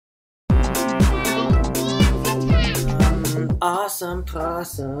Awesome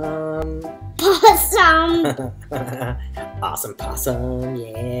possum. Possum. Awesome possum,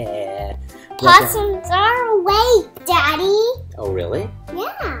 yeah. Possums are awake, Daddy. Oh, really?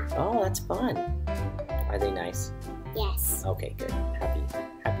 Yeah. Oh, that's fun. Are they nice? Yes. Okay, good. Happy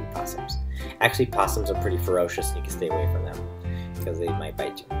possums. Actually, possums are pretty ferocious and you can stay away from them because they might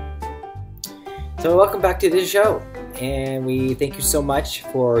bite you. So welcome back to the show, and we thank you so much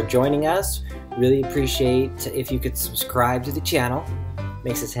for joining us. Really appreciate if you could subscribe to the channel.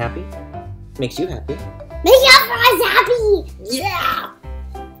 Makes us happy. Makes you happy. Make us happy. Yeah!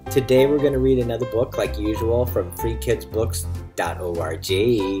 Today we're going to read another book like usual from freekidsbooks.org.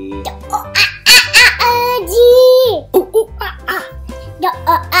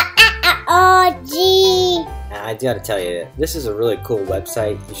 I gotta tell you, this is a really cool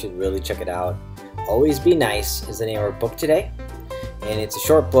website. You should really check it out. Always Be Nice is the name of our book today. And it's a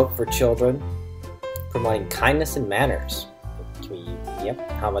short book for children promoting kindness and manners. Yep,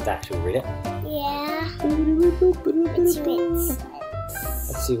 how about that? Should we read it? Yeah.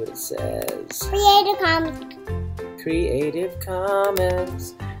 Let's see what it says. Creative Commons. Creative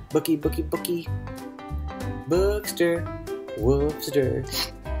Commons. Bookie. Bookster. Whoopster.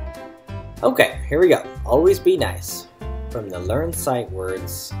 Okay, here we go. Always Be Nice. From the Learn Sight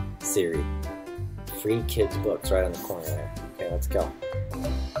Words series. Free Kids Books right on the corner there. Okay, let's go.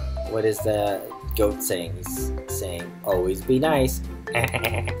 What is the goat saying? He's saying, always be nice.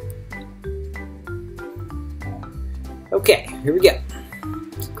 Okay, here we go.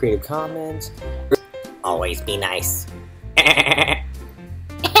 Creative Commons. Always be nice.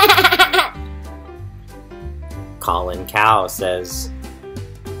 Colin Cow says,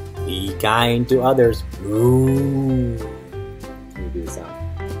 be kind to others. Moo. Can you do the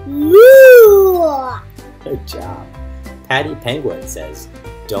sound? Moo. Good job. Patty Penguin says,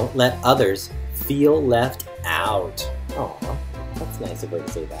 don't let others feel left out. Aw, that's a nice way to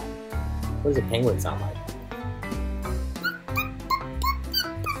say that. What does a penguin sound like?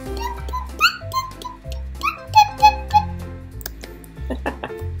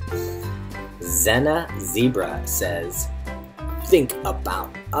 Zena Zebra says, think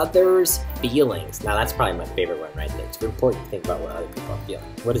about others' feelings. Now that's probably my favorite one right there. It's important to think about what other people are feeling.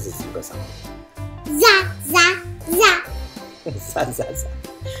 What does a zebra sound like? Za, za, za. Za, za, za.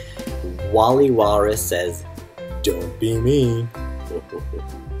 Wally Walrus says, don't be mean.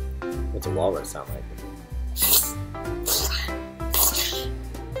 What's a walrus sound like?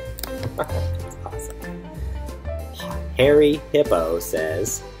 That's awesome. Harry Hippo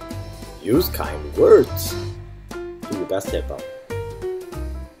says, use kind words. Do your best, Hippo.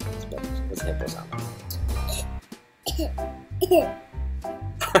 What's a hippo sound like?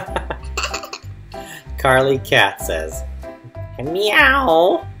 Carly Cat says,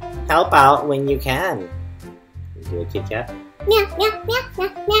 meow. Help out when you can. You do a Kit Kat? Meow, meow, meow,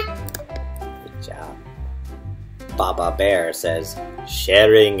 meow, meow. Good job. Baba Bear says,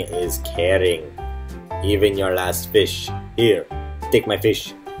 sharing is caring. Even your last fish. Here, take my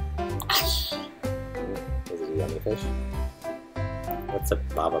fish. Is it a yummy fish? What's a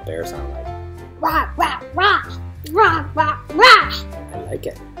Baba Bear sound like? Rah, rah, rah. Rah, rah, rah. I like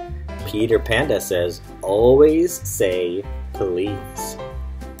it. Peter Panda says, always say please.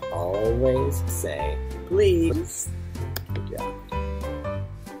 Always say please. Good job.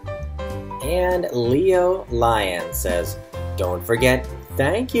 And Leo Lion says, don't forget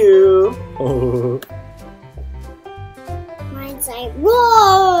thank you. Mine's like,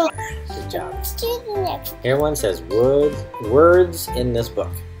 whoa. Good job. To the next. Here one says words in this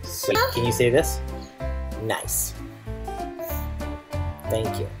book. So can you say this? Nice.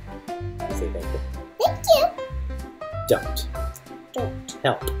 Thank you. You say thank you. Thank you. Don't. Don't.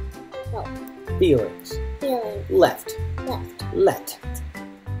 Help. Help. Feelings. Feeling. Left. Left. Let.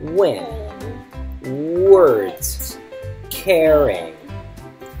 When. Words. Caring.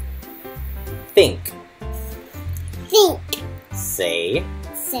 Think. Think. Say.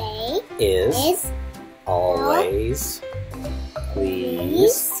 Say. Is. Always.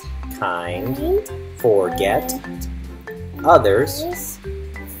 Please. Kind. Forget. Others.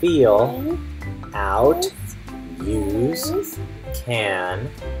 Feel. Out. Use. Can.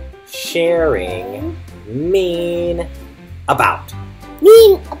 Sharing. Mean. About.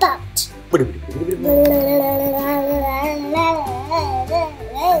 Mean about.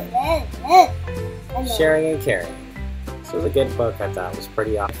 Sharing and caring. This was a good book, I thought. It was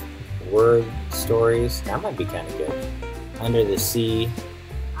pretty awesome. Word stories. That might be kind of good. Under the Sea.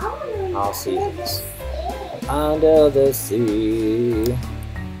 All seasons. Under the sea.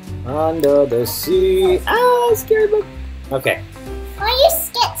 Under the sea. Ah, scared book. Okay. Why you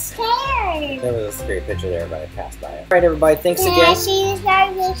get scared? There was a scary picture there, but I passed by it. Alright, everybody, thanks Can again. I see the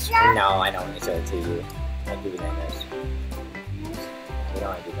scary picture? No, I don't want to show it to you. I give you nightmares. You don't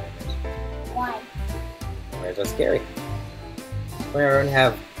want to do nightmares. Why? Nightmares are scary. We everyone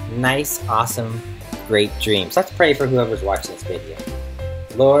have nice, awesome, great dreams. Let's pray for whoever's watching this video.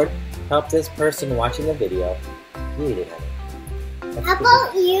 Lord, help this person watching the video. Read it, honey. How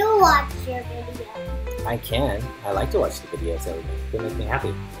about you watch your video? I can. I like to watch the videos. They make me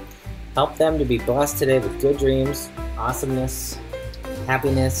happy. Help them to be blessed today with good dreams, awesomeness,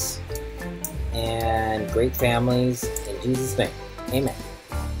 happiness, and great families. In Jesus' name, amen.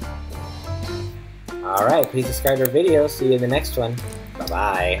 Alright, please subscribe to our video. See you in the next one.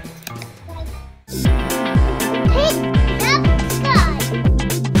 Bye-bye. Pick up